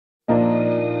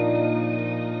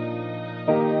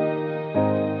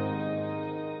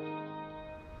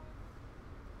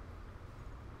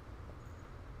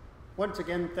Once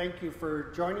again, thank you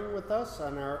for joining with us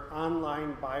on our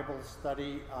online Bible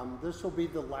study. This will be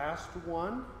the last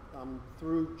one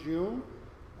through June.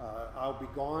 I'll be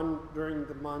gone during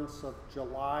the months of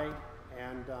July,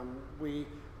 and we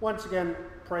once again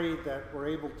pray that we're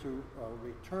able to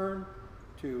return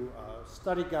to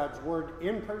study God's Word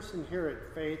in person here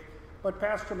at Faith, but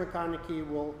Pastor McConaughey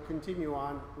will continue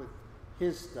on with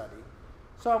his study.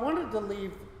 So I wanted to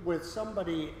leave with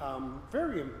somebody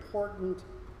very important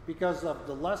because of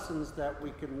the lessons that we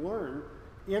can learn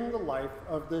in the life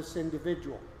of this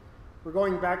individual. We're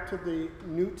going back to the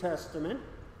New Testament,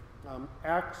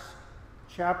 Acts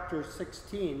chapter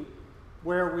 16,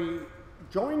 where we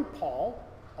join Paul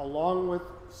along with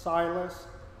Silas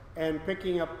and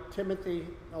picking up Timothy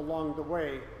along the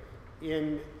way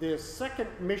in this second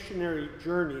missionary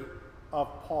journey of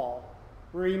Paul,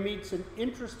 where he meets an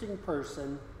interesting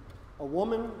person, a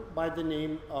woman by the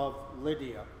name of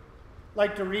Lydia. I'd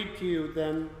like to read to you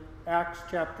then Acts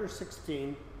chapter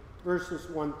 16, verses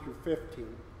 1 through 15.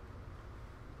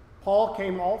 Paul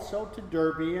came also to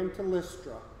Derbe and to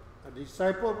Lystra. A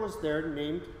disciple was there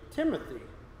named Timothy,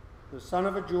 the son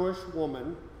of a Jewish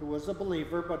woman who was a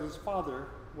believer, but his father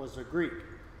was a Greek.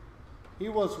 He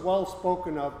was well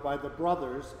spoken of by the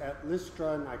brothers at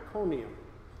Lystra and Iconium.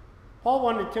 Paul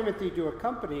wanted Timothy to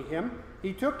accompany him.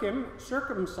 He took him,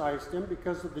 circumcised him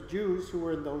because of the Jews who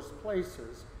were in those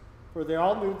places, for they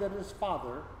all knew that his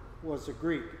father was a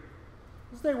Greek.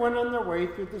 As they went on their way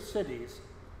through the cities,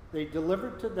 they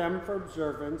delivered to them for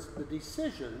observance the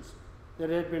decisions that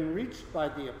had been reached by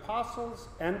the apostles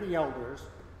and the elders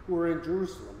who were in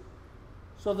Jerusalem.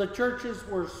 So the churches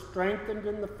were strengthened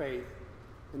in the faith,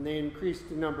 and they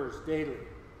increased in numbers daily.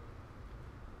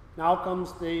 Now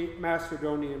comes the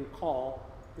Macedonian call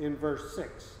in verse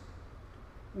 6.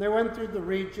 And they went through the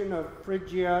region of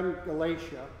Phrygia and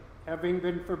Galatia, having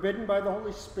been forbidden by the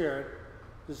Holy Spirit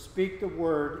to speak the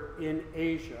word in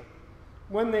Asia.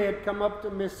 When they had come up to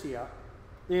Mysia,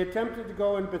 they attempted to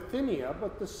go in Bithynia,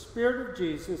 but the Spirit of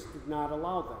Jesus did not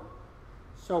allow them.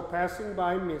 So passing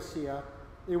by Mysia,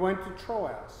 they went to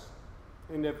Troas,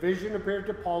 and a vision appeared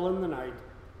to Paul in the night.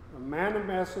 A man of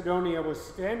Macedonia was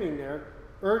standing there,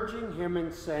 urging him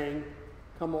and saying,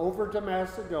 "Come over to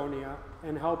Macedonia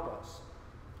and help us."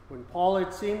 When Paul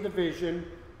had seen the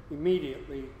vision,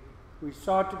 immediately we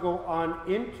sought to go on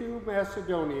into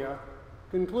Macedonia,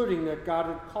 concluding that God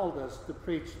had called us to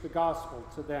preach the gospel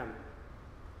to them.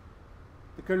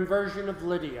 The conversion of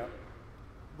Lydia,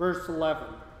 verse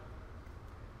 11.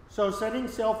 So setting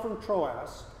sail from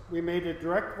Troas, we made a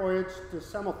direct voyage to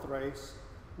Samothrace,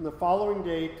 and the following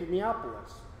day to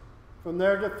Neapolis. From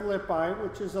there to Philippi,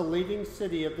 which is a leading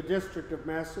city of the district of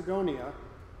Macedonia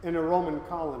and a Roman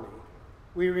colony.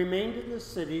 We remained in the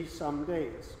city some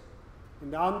days.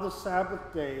 And on the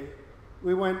Sabbath day,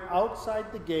 we went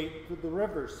outside the gate to the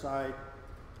riverside,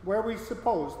 where we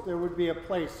supposed there would be a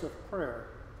place of prayer.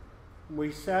 And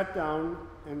we sat down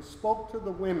and spoke to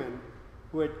the women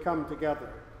who had come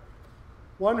together.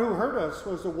 One who heard us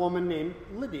was a woman named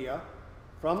Lydia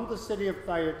from the city of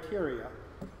Thyatira,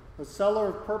 a seller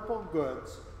of purple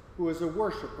goods who was a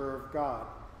worshiper of God.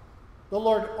 The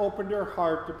Lord opened her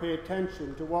heart to pay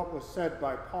attention to what was said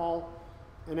by Paul,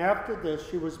 and after this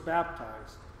she was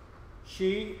baptized,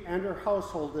 she and her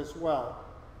household as well.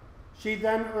 She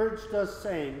then urged us,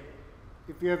 saying,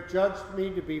 "If you have judged me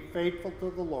to be faithful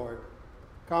to the Lord,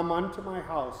 come unto my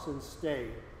house and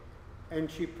stay."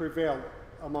 And she prevailed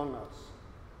among us.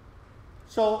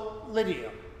 So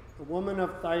Lydia, a woman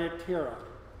of Thyatira,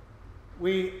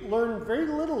 we learn very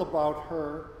little about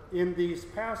her in these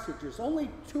passages, only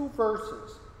 2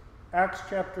 verses, Acts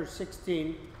chapter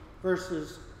 16,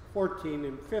 verses 14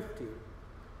 and 15.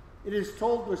 It is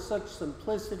told with such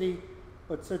simplicity,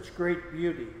 but such great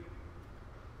beauty.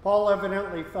 Paul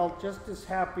evidently felt just as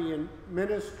happy in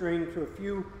ministering to a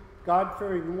few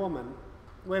God-fearing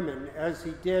women as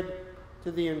he did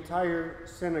to the entire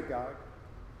synagogue.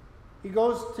 He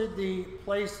goes to the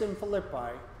place in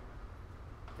Philippi,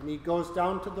 and he goes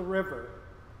down to the river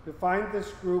to find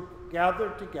this group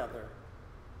gathered together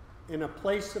in a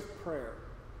place of prayer.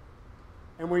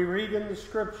 And we read in the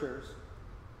scriptures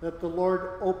that the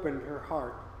Lord opened her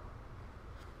heart.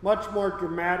 Much more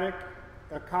dramatic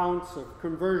accounts of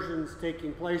conversions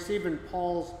taking place, even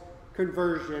Paul's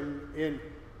conversion in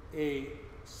a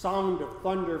sound of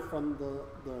thunder from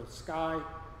the sky,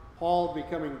 Paul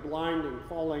becoming blind and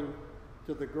falling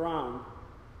to the ground.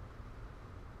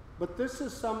 But this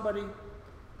is somebody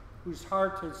whose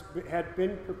heart had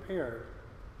been prepared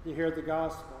to hear the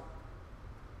gospel.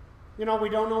 You know, we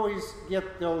don't always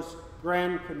get those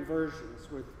grand conversions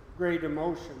with great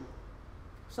emotion.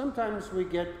 Sometimes we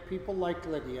get people like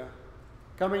Lydia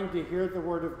coming to hear the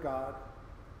word of God,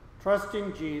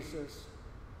 trusting Jesus,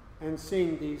 and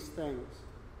seeing these things.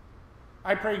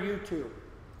 I pray you too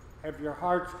have your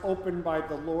hearts opened by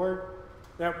the Lord,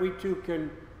 that we too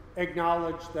can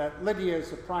acknowledge that Lydia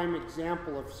is a prime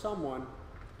example of someone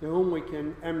to whom we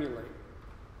can emulate.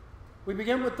 We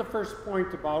begin with the first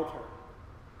point about her.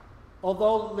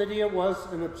 Although Lydia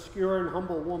was an obscure and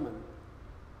humble woman,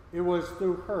 it was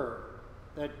through her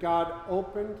that God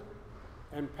opened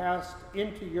and passed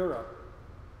into Europe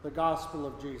the gospel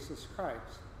of Jesus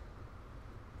Christ.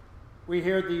 We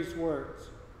hear these words.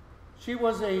 She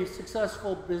was a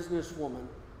successful businesswoman.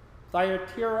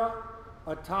 Thyatira,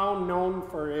 a town known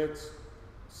for its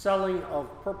selling of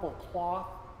purple cloth,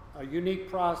 a unique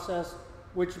process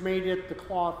which made it the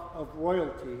cloth of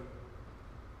royalty.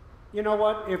 You know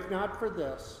what? If not for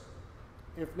this,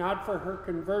 if not for her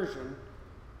conversion,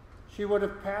 she would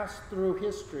have passed through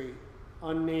history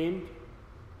unnamed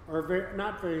or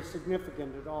not very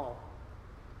significant at all.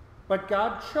 But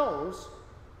God chose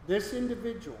this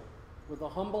individual with a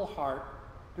humble heart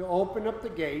to open up the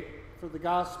gate for the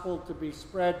gospel to be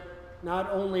spread not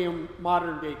only in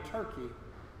modern-day Turkey,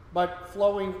 but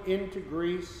flowing into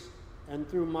Greece and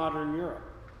through modern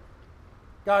Europe.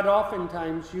 God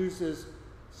oftentimes uses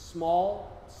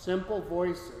small, simple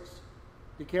voices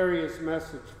to carry his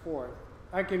message forth.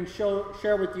 I can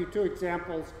share with you two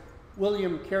examples.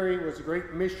 William Carey was a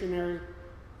great missionary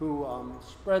who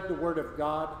spread the word of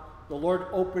God. The Lord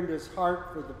opened his heart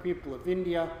for the people of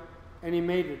India, and he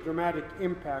made a dramatic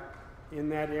impact in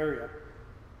that area.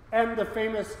 And the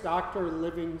famous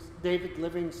David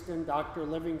Livingstone, Dr.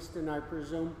 Livingstone, I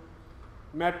presume,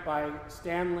 met by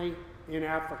Stanley in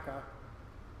Africa.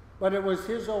 But it was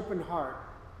his open heart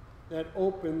that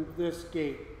opened this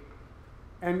gate.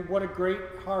 And what a great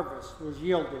harvest was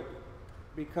yielded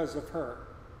because of her.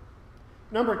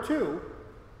 Number two,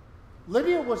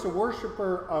 Lydia was a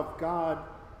worshiper of God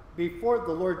before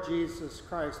the Lord Jesus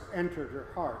Christ entered her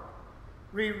heart.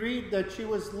 We read that she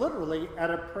was literally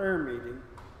at a prayer meeting.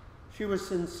 She was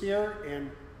sincere in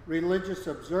religious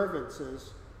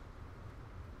observances,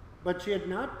 but she had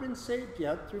not been saved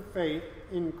yet through faith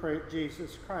in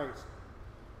Jesus Christ.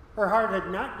 Her heart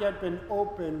had not yet been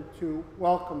open to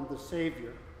welcome the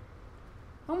Savior.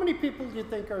 How many people do you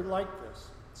think are like this?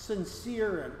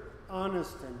 Sincere and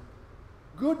honest and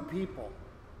good people.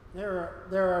 There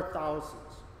are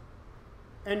thousands.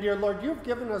 And dear Lord, you've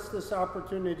given us this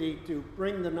opportunity to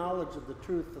bring the knowledge of the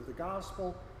truth of the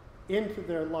gospel into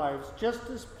their lives, just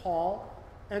as Paul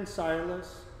and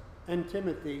Silas and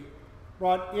Timothy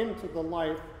brought into the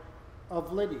life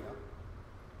of Lydia.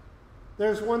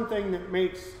 There's one thing that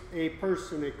makes a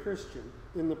person a Christian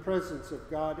in the presence of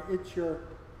God. It's your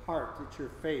heart, it's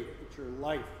your faith, it's your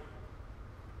life.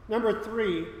 Number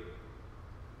three,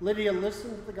 Lydia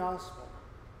listened to the gospel.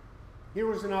 Here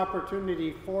was an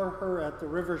opportunity for her at the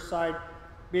riverside,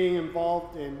 being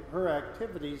involved in her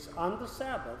activities on the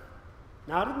Sabbath,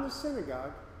 not in the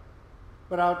synagogue,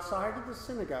 but outside of the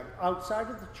synagogue, outside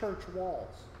of the church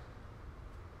walls.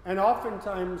 And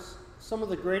oftentimes, some of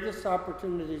the greatest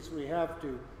opportunities we have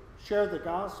to share the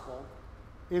gospel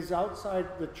is outside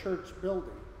the church building.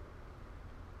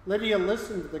 Lydia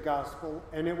listened to the gospel,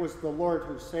 and it was the Lord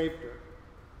who saved her.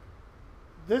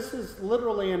 This is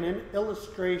literally an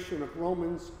illustration of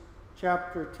Romans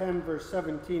chapter 10, verse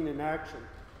 17 in action.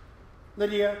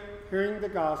 Lydia hearing the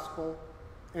gospel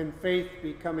and faith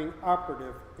becoming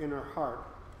operative in her heart.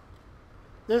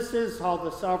 This is how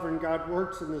the sovereign God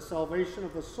works in the salvation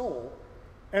of a soul,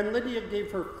 and Lydia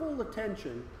gave her full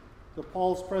attention to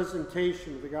Paul's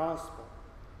presentation of the gospel.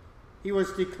 He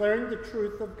was declaring the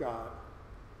truth of God,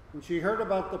 and she heard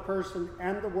about the person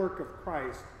and the work of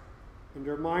Christ, and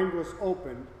her mind was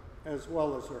opened as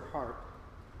well as her heart.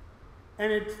 And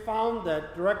it found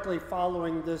that directly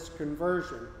following this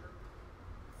conversion,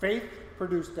 faith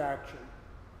produced action.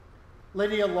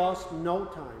 Lydia lost no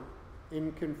time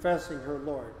in confessing her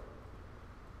Lord.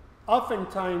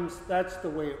 Oftentimes, that's the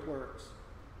way it works.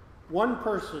 One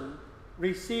person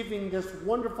receiving this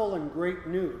wonderful and great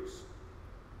news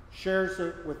shares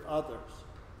it with others.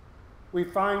 We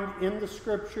find in the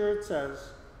scripture it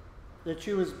says that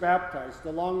she was baptized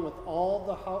along with all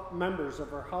the members of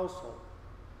her household.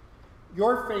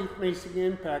 Your faith makes an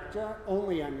impact not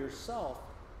only on yourself,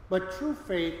 but true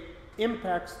faith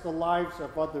impacts the lives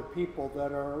of other people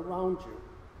that are around you.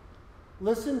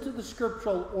 Listen to the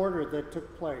scriptural order that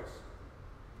took place.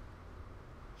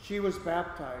 She was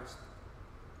baptized,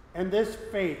 and this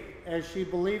faith, as she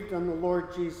believed on the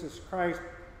Lord Jesus Christ,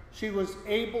 she was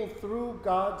able through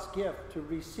God's gift to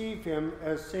receive him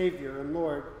as Savior and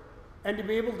Lord, and to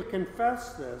be able to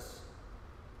confess this.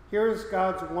 Here is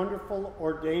God's wonderful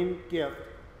ordained gift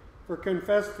for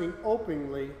confessing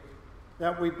openly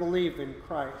that we believe in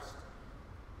Christ.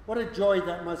 What a joy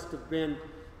that must have been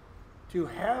to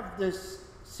have this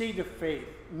seed of faith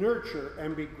nurture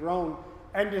and be grown,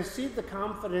 and to see the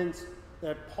confidence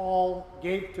that Paul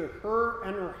gave to her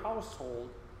and her household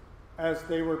as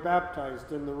they were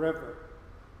baptized in the river,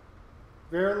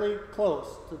 fairly close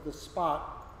to the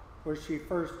spot where she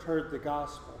first heard the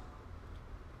gospel.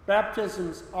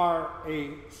 Baptisms are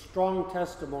a strong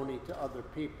testimony to other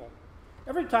people.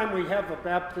 Every time we have a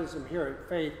baptism here at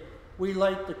Faith, we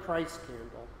light the Christ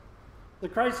candle. The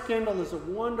Christ candle is a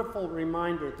wonderful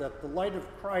reminder that the light of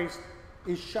Christ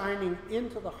is shining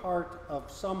into the heart of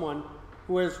someone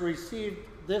who has received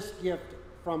this gift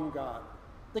from God,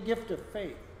 the gift of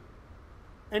faith.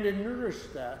 And to nourish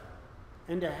that,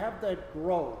 and to have that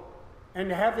grow, and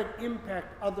to have it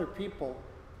impact other people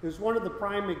is one of the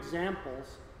prime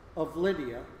examples of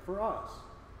Lydia for us.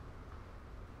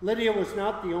 Lydia was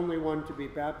not the only one to be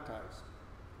baptized.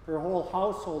 Her whole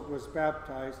household was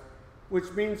baptized, which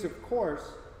means, of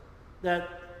course,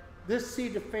 that this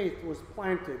seed of faith was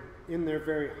planted in their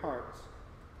very hearts.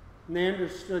 And they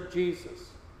understood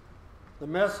Jesus, the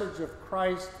message of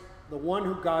Christ, the one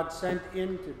who God sent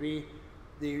in to be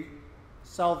the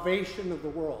salvation of the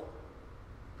world.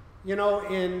 You know,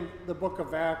 in the book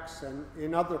of Acts and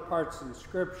in other parts in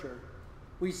Scripture,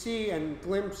 we see and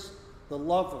glimpse the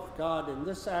love of God in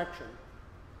this action.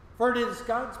 For it is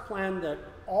God's plan that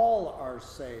all are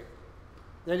saved,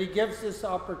 that he gives this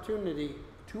opportunity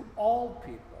to all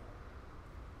people,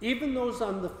 even those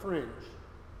on the fringe.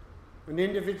 An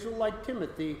individual like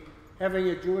Timothy having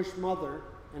a Jewish mother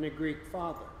and a Greek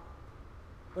father.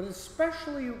 But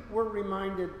especially we're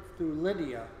reminded through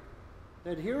Lydia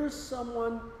that here is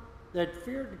someone that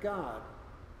feared God,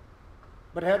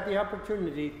 but had the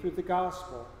opportunity through the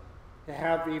gospel to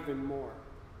have even more.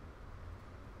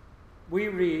 We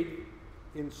read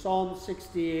in Psalm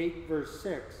 68, verse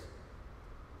 6,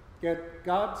 that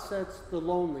God sets the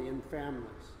lonely in families.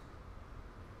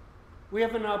 We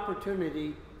have an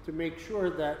opportunity to make sure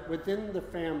that within the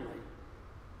family,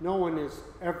 no one is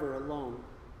ever alone.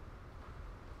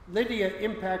 Lydia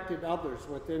impacted others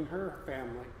within her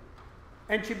family,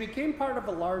 and she became part of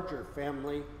a larger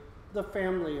family, the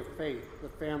family of faith, the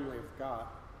family of God.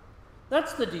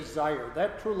 That's the desire.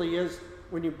 That truly is,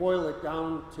 when you boil it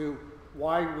down to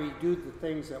why we do the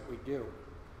things that we do.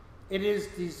 It is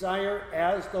desire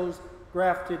as those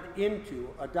grafted into,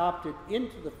 adopted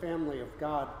into the family of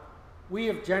God. We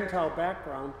of Gentile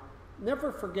background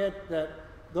never forget that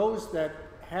those that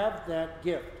have that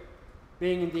gift,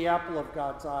 being the apple of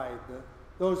God's eye,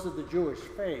 those of the Jewish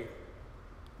faith,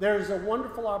 there is a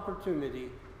wonderful opportunity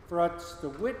for us to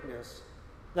witness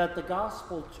that the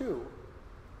gospel, too,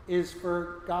 is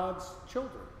for God's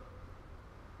children.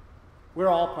 We're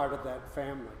all part of that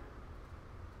family.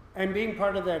 And being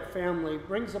part of that family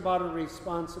brings about a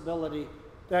responsibility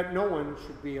that no one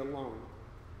should be alone.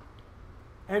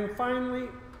 And finally,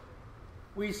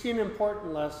 we see an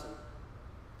important lesson.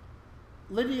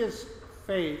 Lydia's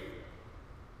faith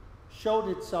showed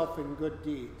itself in good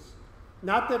deeds.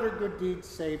 Not that her good deeds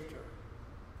saved her,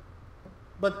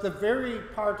 but the very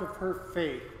part of her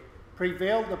faith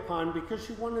prevailed upon because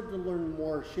she wanted to learn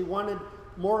more. She wanted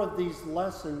more of these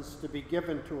lessons to be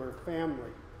given to her family.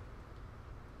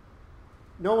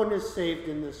 No one is saved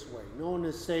in this way. No one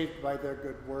is saved by their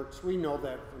good works. We know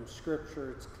that from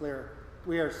Scripture. It's clear.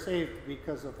 We are saved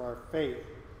because of our faith.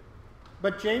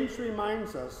 But James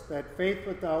reminds us that faith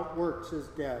without works is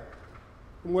dead.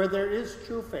 And where there is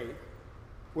true faith,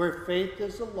 where faith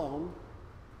is alone,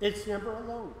 it's never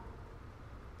alone.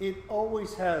 It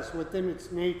always has within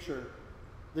its nature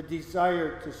the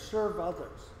desire to serve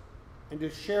others and to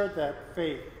share that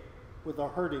faith with a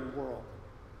hurting world.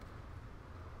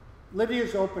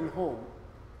 Lydia's open home,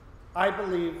 I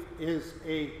believe, is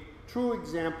a true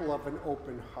example of an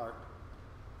open heart.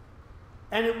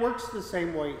 And it works the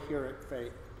same way here at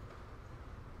Faith.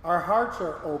 Our hearts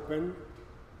are open,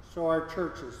 so our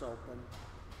church is open.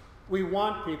 We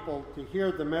want people to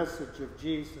hear the message of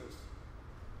Jesus.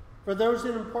 For there was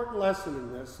an important lesson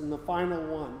in this, and the final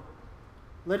one.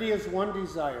 Lydia's one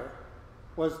desire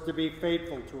was to be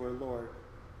faithful to her Lord.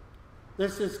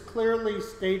 This is clearly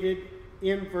stated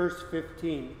in verse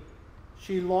 15.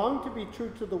 She longed to be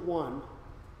true to the one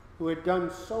who had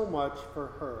done so much for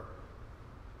her.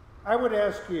 I would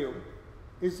ask you,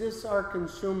 is this our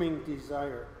consuming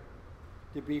desire?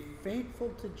 To be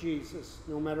faithful to Jesus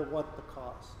no matter what the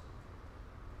cost?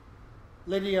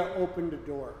 Lydia opened a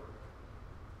door.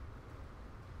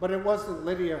 But it wasn't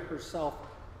Lydia herself.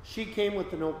 She came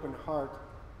with an open heart.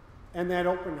 And that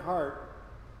open heart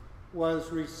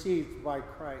was received by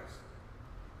Christ.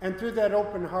 And through that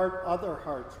open heart, other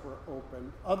hearts were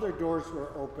open, other doors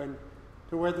were open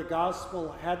to where the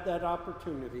gospel had that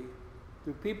opportunity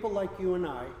through people like you and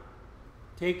I,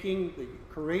 taking the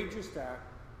courageous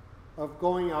act of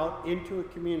going out into a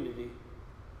community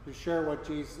to share what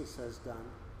Jesus has done.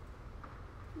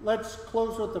 Let's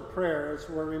close with a prayer as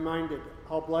we're reminded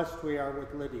how blessed we are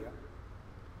with Lydia.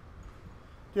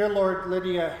 Dear Lord,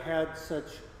 Lydia had such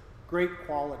great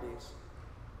qualities.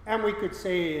 And we could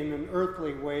say in an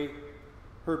earthly way,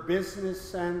 her business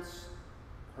sense,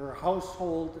 her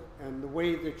household, and the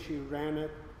way that she ran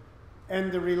it,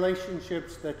 and the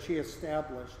relationships that she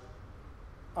established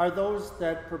are those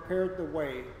that prepared the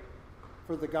way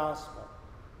for the gospel.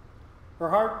 Her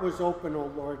heart was open,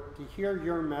 O Lord, to hear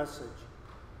your message,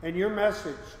 and your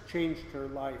message changed her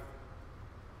life.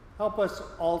 Help us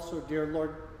also, dear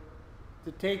Lord,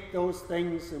 to take those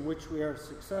things in which we are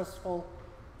successful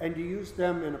and to use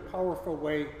them in a powerful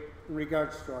way in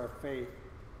regards to our faith.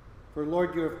 For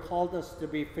Lord, you have called us to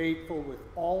be faithful with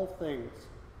all things.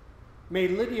 May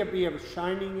Lydia be a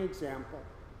shining example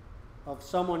of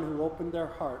someone who opened their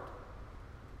heart,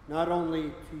 not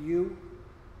only to you,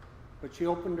 but she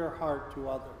opened her heart to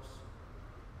others.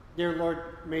 Dear Lord,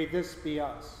 may this be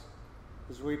us,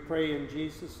 as we pray in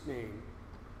Jesus' name.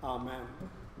 Amen.